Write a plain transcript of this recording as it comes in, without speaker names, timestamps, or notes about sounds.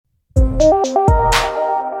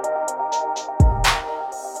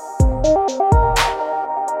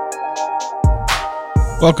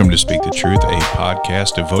Welcome to Speak the Truth, a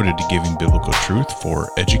podcast devoted to giving biblical truth for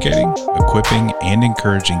educating, equipping, and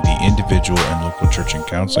encouraging the individual and local church in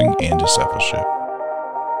counseling and discipleship.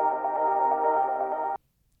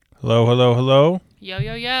 Hello, hello, hello. Yo,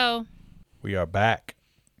 yo, yo. We are back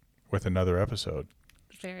with another episode.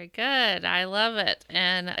 Very good. I love it.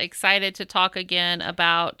 And excited to talk again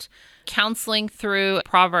about counseling through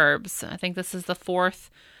Proverbs. I think this is the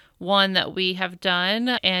fourth one that we have done.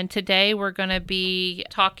 And today we're going to be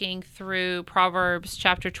talking through Proverbs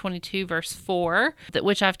chapter 22, verse 4,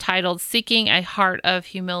 which I've titled Seeking a Heart of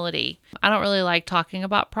Humility. I don't really like talking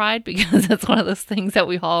about pride because it's one of those things that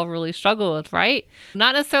we all really struggle with, right?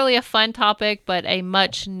 Not necessarily a fun topic, but a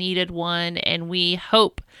much needed one. And we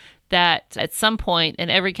hope that at some point in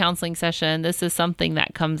every counseling session, this is something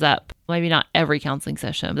that comes up. Maybe not every counseling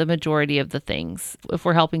session, the majority of the things, if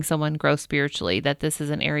we're helping someone grow spiritually, that this is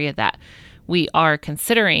an area that we are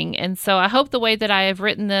considering. And so I hope the way that I have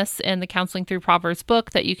written this in the Counseling Through Proverbs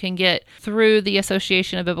book that you can get through the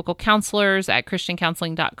Association of Biblical Counselors at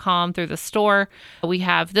christiancounseling.com through the store. We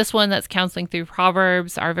have this one that's Counseling Through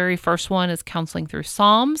Proverbs. Our very first one is Counseling Through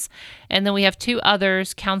Psalms. And then we have two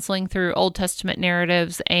others, Counseling Through Old Testament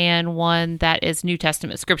Narratives and one that is New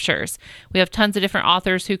Testament Scriptures. We have tons of different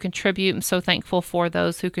authors who contribute. I'm so thankful for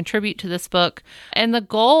those who contribute to this book. And the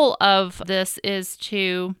goal of this is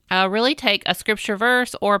to really take a scripture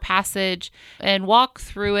verse or passage and walk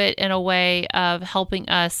through it in a way of helping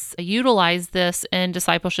us utilize this in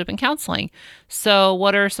discipleship and counseling. So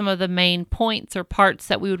what are some of the main points or parts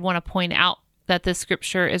that we would want to point out that this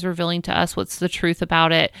scripture is revealing to us? What's the truth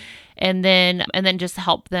about it? And then just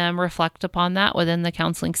help them reflect upon that within the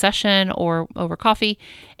counseling session or over coffee.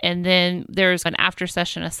 And then there's an after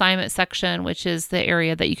session assignment section, which is the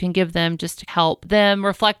area that you can give them just to help them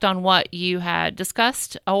reflect on what you had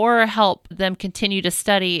discussed or help them continue to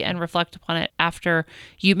study and reflect upon it after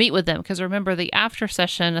you meet with them. Because remember, the after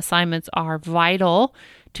session assignments are vital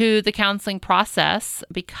to the counseling process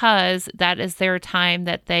because that is their time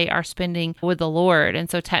that they are spending with the Lord. And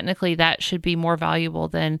so technically that should be more valuable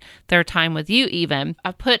than their time with you even.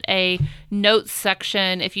 I put a notes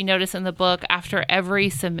section, if you notice in the book, after every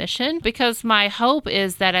submission, because my hope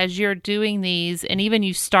is that as you're doing these and even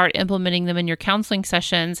you start implementing them in your counseling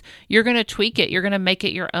sessions, you're going to tweak it. You're going to make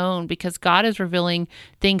it your own because God is revealing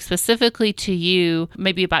things specifically to you,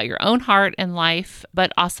 maybe about your own heart and life,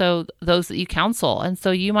 but also those that you counsel. And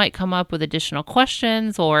so you might come up with additional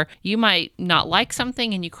questions, or you might not like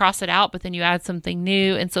something and you cross it out, but then you add something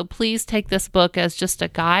new. And so please take this book as just a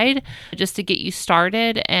guide, just to get you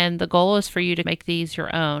started. And the goal is for you to make these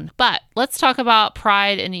your own. But let's talk about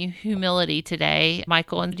pride and humility today,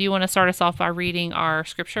 Michael. And do you want to start us off by reading our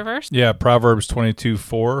scripture verse? Yeah, Proverbs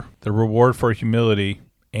 22:4. The reward for humility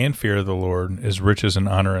and fear of the Lord is riches and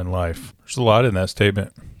honor in life. There's a lot in that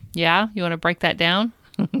statement. Yeah, you want to break that down?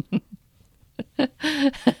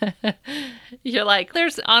 You're like,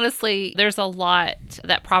 there's a lot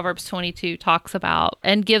that Proverbs 22 talks about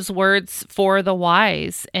and gives words for the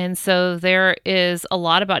wise. And so there is a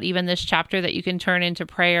lot about even this chapter that you can turn into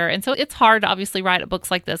prayer. And so it's hard to obviously write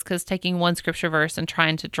books like this because taking one scripture verse and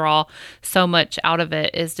trying to draw so much out of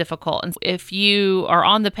it is difficult. And if you are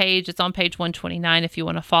on the page, it's on page 129 if you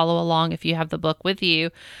want to follow along, if you have the book with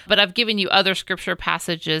you. But I've given you other scripture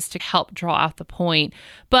passages to help draw out the point.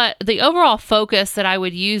 But the overall focus that I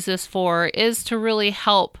would use this for is to really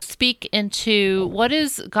help speak into what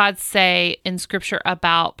does God say in scripture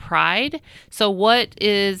about pride. So what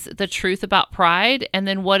is the truth about pride? And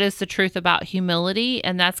then what is the truth about humility?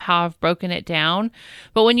 And that's how I've broken it down.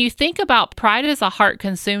 But when you think about pride as a heart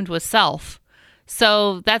consumed with self,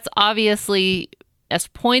 so that's obviously as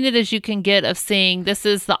pointed as you can get of seeing this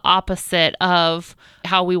is the opposite of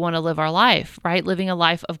how we want to live our life, right? Living a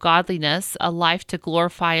life of godliness, a life to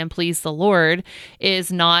glorify and please the Lord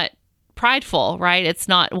is not prideful, right? It's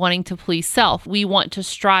not wanting to please self. We want to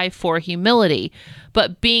strive for humility.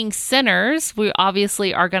 But being sinners, we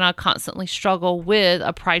obviously are going to constantly struggle with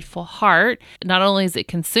a prideful heart. Not only is it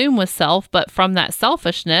consumed with self, but from that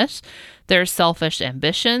selfishness, there's selfish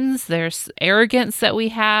ambitions, there's arrogance that we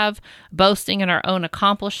have, boasting in our own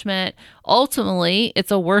accomplishment. Ultimately,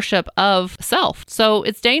 it's a worship of self. So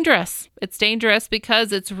it's dangerous. It's dangerous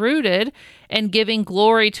because it's rooted in giving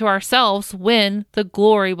glory to ourselves when the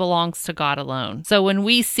glory belongs to God alone. So when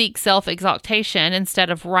we seek self-exaltation instead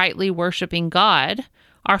of rightly worshiping God,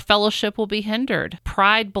 our fellowship will be hindered.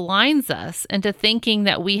 Pride blinds us into thinking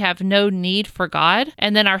that we have no need for God,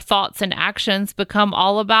 and then our thoughts and actions become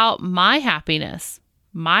all about my happiness,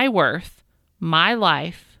 my worth, my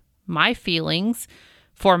life, my feelings,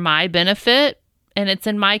 for my benefit, and it's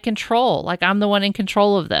in my control. Like, I'm the one in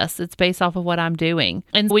control of this. It's based off of what I'm doing.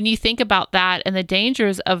 And when you think about that and the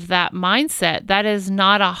dangers of that mindset, that is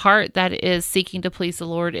not a heart that is seeking to please the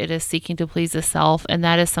Lord. It is seeking to please itself. And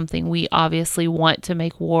that is something we obviously want to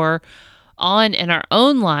make war on in our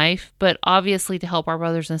own life, but obviously to help our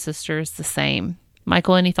brothers and sisters the same.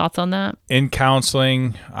 Michael, any thoughts on that? In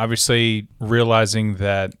counseling, obviously realizing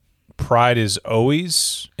that pride is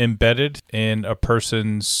always embedded in a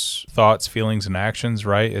person's thoughts, feelings, and actions,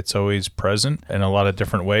 right? It's always present in a lot of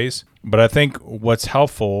different ways. But I think what's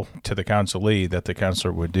helpful to the counselee that the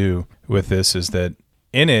counselor would do with this is that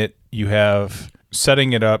in it, you have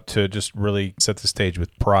setting it up to just really set the stage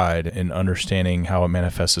with pride and understanding how it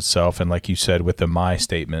manifests itself. And like you said, with the my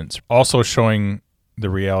statements, also showing the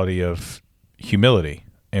reality of humility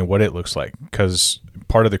and what it looks like. Because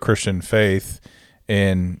part of the Christian faith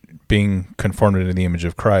in being conformed into the image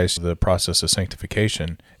of Christ, the process of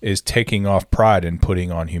sanctification, is taking off pride and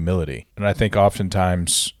putting on humility. And I think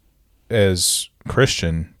oftentimes as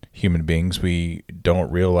Christian human beings, we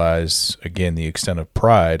don't realize, again, the extent of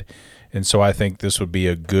pride. And so I think this would be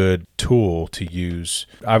a good tool to use,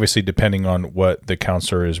 obviously depending on what the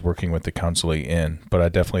counselor is working with the counselee in. But I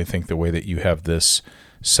definitely think the way that you have this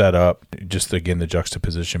set up, just again, the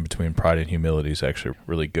juxtaposition between pride and humility is actually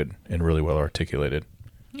really good and really well articulated.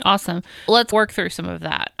 Awesome. Let's work through some of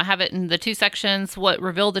that. I have it in the 2 sections, what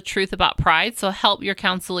reveal the truth about pride. So help your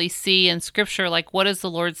counselee see in Scripture, like, what does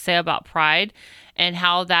the Lord say about pride and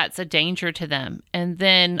how that's a danger to them. And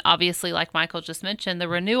then obviously, like Michael just mentioned, the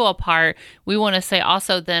renewal part, we want to say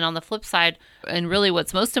also then on the flip side, and really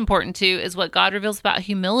what's most important too, is what God reveals about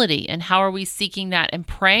humility and how are we seeking that and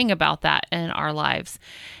praying about that in our lives.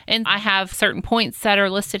 And I have certain points that are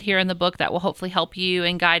listed here in the book that will hopefully help you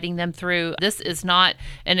in guiding them through. This is not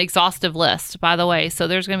an exhaustive list, by the way. So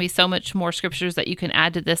there's going to be so much more scriptures that you can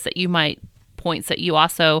add to this that you might points that you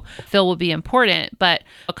also feel will be important. But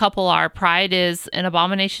a couple are: pride is an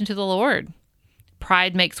abomination to the Lord.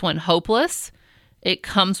 Pride makes one hopeless. It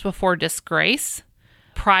comes before disgrace.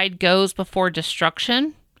 Pride goes before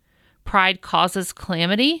destruction. Pride causes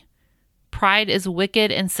calamity. Pride is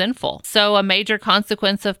wicked and sinful. So a major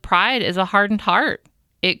consequence of pride is a hardened heart.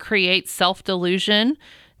 It creates self-delusion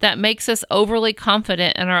that makes us overly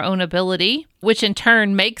confident in our own ability, which in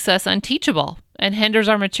turn makes us unteachable and hinders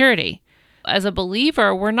our maturity. As a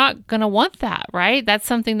believer, we're not going to want that, right? That's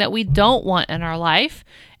something that we don't want in our life.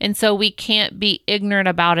 And so we can't be ignorant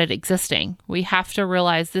about it existing. We have to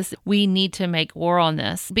realize this. We need to make war on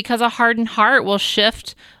this, because a hardened heart will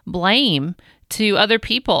shift blame to other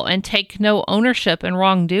people and take no ownership in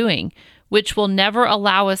wrongdoing, which will never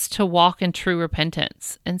allow us to walk in true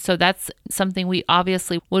repentance. And so that's something we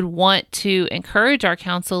obviously would want to encourage our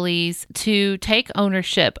counselees to take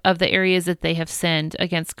ownership of the areas that they have sinned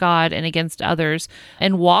against God and against others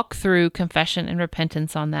and walk through confession and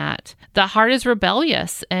repentance on that. The heart is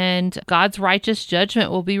rebellious, and God's righteous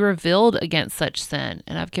judgment will be revealed against such sin.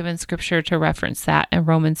 And I've given scripture to reference that in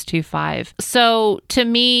Romans 2:5. So to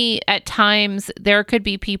me, at times, there could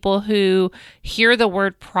be people who hear the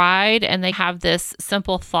word pride and they have this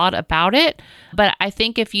simple thought about it. But I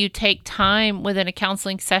think if you take time within a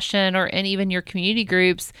counseling session or in even your community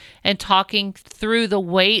groups and talking through the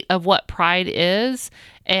weight of what pride is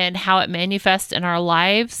and how it manifests in our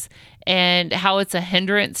lives and how it's a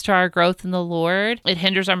hindrance to our growth in the Lord, it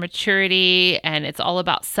hinders our maturity and it's all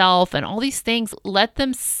about self and all these things, let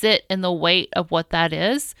them sit in the weight of what that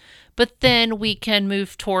is. But then we can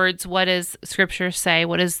move towards, what does Scripture say?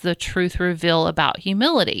 What does the truth reveal about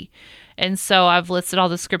humility? And so I've listed all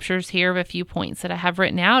the scriptures here. A few points that I have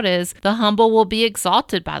written out is: the humble will be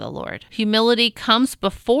exalted by the Lord. Humility comes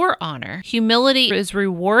before honor. Humility is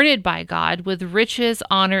rewarded by God with riches,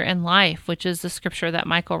 honor, and life, which is the scripture that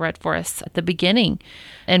Michael read for us at the beginning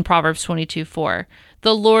in Proverbs 22:4.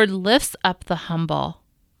 The Lord lifts up the humble.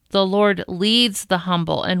 The Lord leads the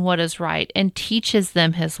humble in what is right and teaches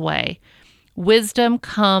them his way. Wisdom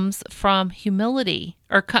comes from humility,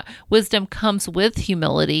 or wisdom comes with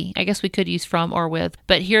humility. I guess we could use from or with,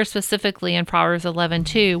 but here specifically in Proverbs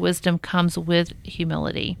 11:2, wisdom comes with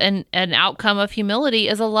humility. And an outcome of humility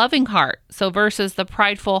is a loving heart. So versus the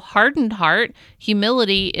prideful, hardened heart,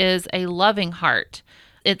 humility is a loving heart.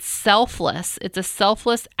 It's selfless. It's a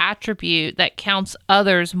selfless attribute that counts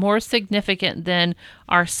others more significant than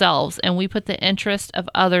ourselves, and we put the interest of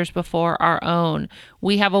others before our own.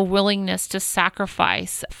 We have a willingness to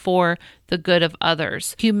sacrifice for the good of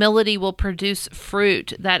others. Humility will produce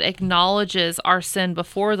fruit that acknowledges our sin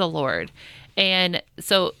before the Lord. And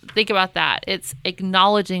so think about that. It's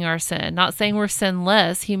acknowledging our sin, not saying we're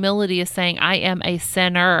sinless. Humility is saying I am a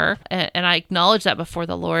sinner, and I acknowledge that before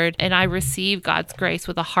the Lord, and I receive God's grace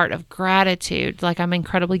with a heart of gratitude. Like I'm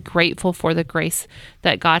incredibly grateful for the grace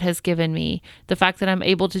that God has given me. The fact that I'm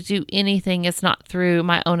able to do anything is not through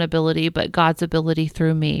my own ability, but God's ability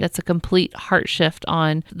through me. That's a complete heart shift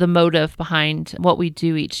on the motive behind what we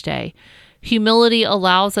do each day. Humility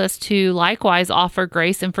allows us to likewise offer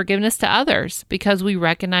grace and forgiveness to others because we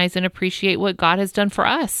recognize and appreciate what God has done for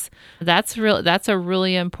us. That's a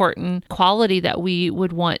really important quality that we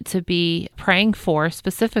would want to be praying for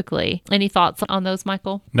specifically. Any thoughts on those,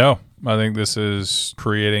 Michael? No, I think this is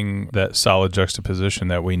creating that solid juxtaposition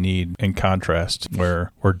that we need in contrast,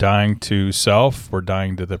 where we're dying to self, we're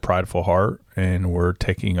dying to the prideful heart, and we're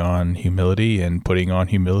taking on humility and putting on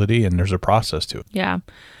humility, and there's a process to it. Yeah.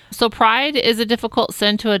 So pride is a difficult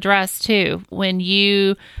sin to address too. When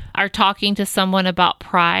you are talking to someone about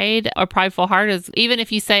pride, or prideful heart is, even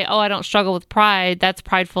if you say, oh, I don't struggle with pride, that's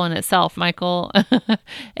prideful in itself, Michael.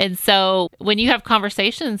 And so when you have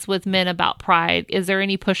conversations with men about pride, is there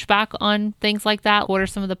any pushback on things like that? What are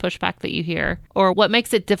some of the pushback that you hear? Or what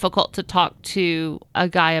makes it difficult to talk to a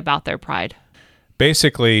guy about their pride?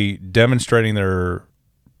 Basically demonstrating their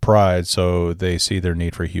pride so they see their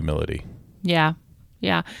need for humility. Yeah.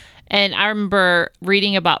 Yeah. And I remember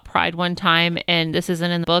reading about pride one time, and this isn't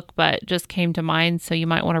in the book, but just came to mind, so you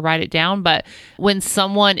might want to write it down. But when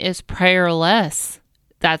someone is prayerless,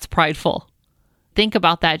 that's prideful. Think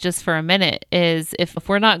about that just for a minute, is if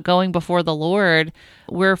we're not going before the Lord,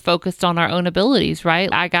 we're focused on our own abilities, right?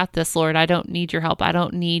 I got this, Lord. I don't need your help. I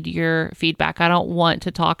don't need your feedback. I don't want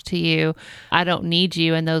to talk to you. I don't need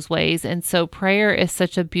you in those ways. And so prayer is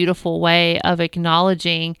such a beautiful way of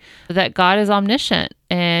acknowledging that God is omniscient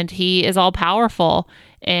and he is all powerful.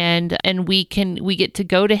 And we get to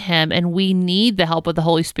go to him, and we need the help of the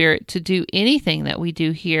Holy Spirit to do anything that we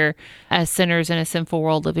do here as sinners in a sinful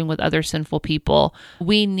world living with other sinful people.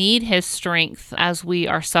 We need his strength as we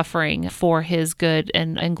are suffering for his good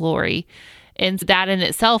and glory. And that in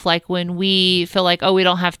itself, like when we feel like, oh, we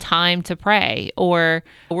don't have time to pray, or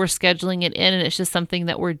we're scheduling it in and it's just something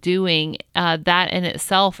that we're doing, that in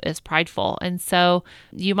itself is prideful. And so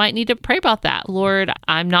you might need to pray about that. Lord,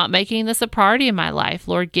 I'm not making this a priority in my life.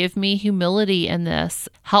 Lord, give me humility in this.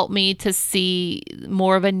 Help me to see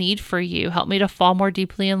more of a need for you. Help me to fall more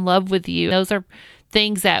deeply in love with you. Those are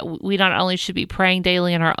things that we not only should be praying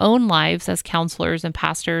daily in our own lives as counselors and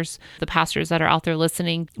pastors, the pastors that are out there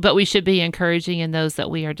listening, but we should be encouraging in those that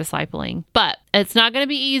we are discipling. But it's not going to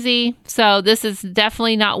be easy. So this is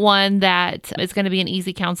definitely not one that is going to be an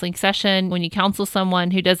easy counseling session when you counsel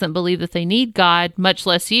someone who doesn't believe that they need God, much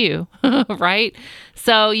less you, right?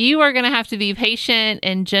 So you are going to have to be patient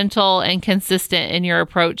and gentle and consistent in your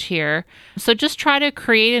approach here. So just try to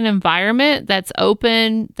create an environment that's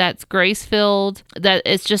open, that's grace-filled, that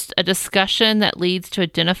it's just a discussion that leads to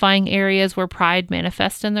identifying areas where pride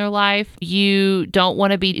manifests in their life. You don't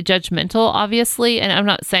want to be judgmental, obviously, and I'm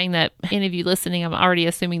not saying that any of you listening, I'm already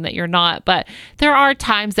assuming that you're not, but there are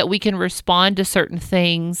times that we can respond to certain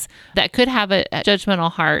things that could have a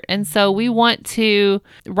judgmental heart. And so we want to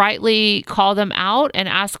rightly call them out and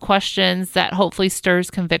ask questions that hopefully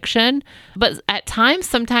stirs conviction. But at times,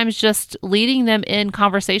 sometimes just leading them in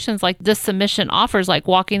conversations like this submission offers, like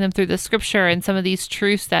walking them through the scripture and some of these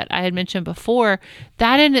truths that I had mentioned before,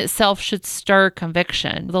 that in itself should stir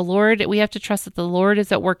conviction. The Lord, we have to trust that the Lord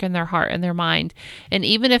is at work in their heart and their mind. And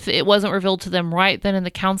even if it wasn't revealed to them right then in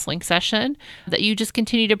the counseling session, that you just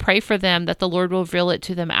continue to pray for them, that the Lord will reveal it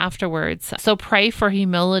to them afterwards. So pray for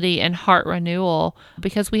humility and heart renewal,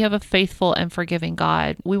 because we have a faithful and forgiving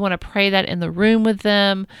God. We want to pray that in the room with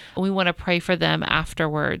them. We want to pray for them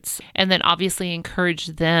afterwards. And then obviously encourage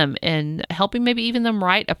them in helping maybe even them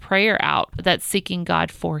write a prayer out that's seeking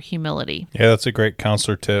God for humility. Yeah, that's a great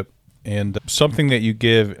counselor tip. And something that you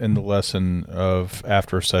give in the lesson of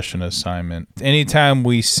after a session assignment. Anytime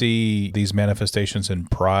we see these manifestations in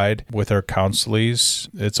pride with our counselees,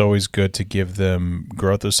 it's always good to give them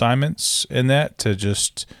growth assignments in that, to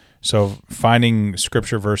just, so finding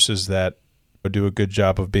scripture verses that do a good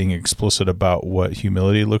job of being explicit about what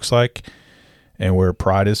humility looks like and where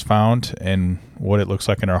pride is found and what it looks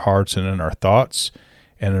like in our hearts and in our thoughts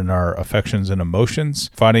and in our affections and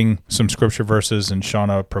emotions. Finding some scripture verses, and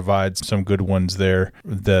Shauna provides some good ones there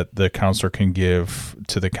that the counselor can give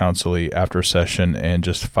to the counselee after a session and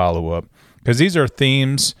just follow up. Because these are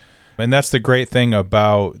themes, and that's the great thing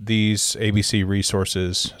about these ABC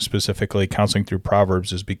resources, specifically Counseling Through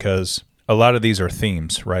Proverbs, is because a lot of these are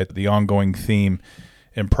themes, right? The ongoing theme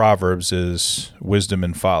in Proverbs is wisdom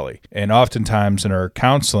and folly. And oftentimes in our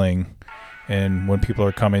counseling And when people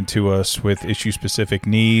are coming to us with issue-specific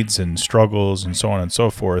needs and struggles and so on and so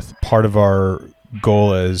forth, part of our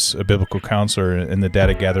goal as a biblical counselor in the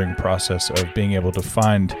data gathering process of being able to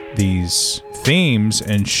find these themes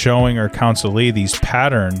and showing our counselee these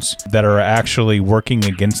patterns that are actually working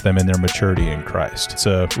against them in their maturity in Christ. It's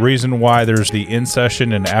a reason why there's the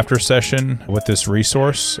in-session and after-session with this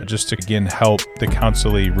resource, just to, again, help the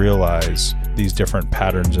counselee realize these different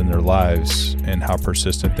patterns in their lives and how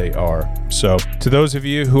persistent they are. So to those of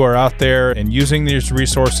you who are out there and using these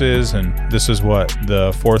resources, and this is what,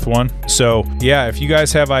 the fourth one? So yeah, if you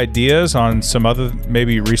guys have ideas on some other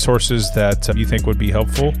maybe resources that you think would be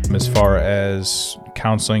helpful as far as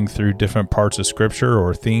counseling through different parts of Scripture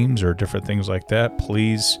or themes or different things like that,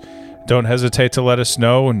 please don't hesitate to let us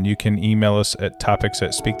know, and you can email us at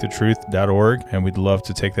topics@speakthetruth.org, and we'd love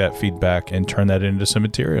to take that feedback and turn that into some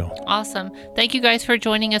material. Awesome. Thank you guys for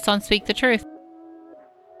joining us on Speak the Truth.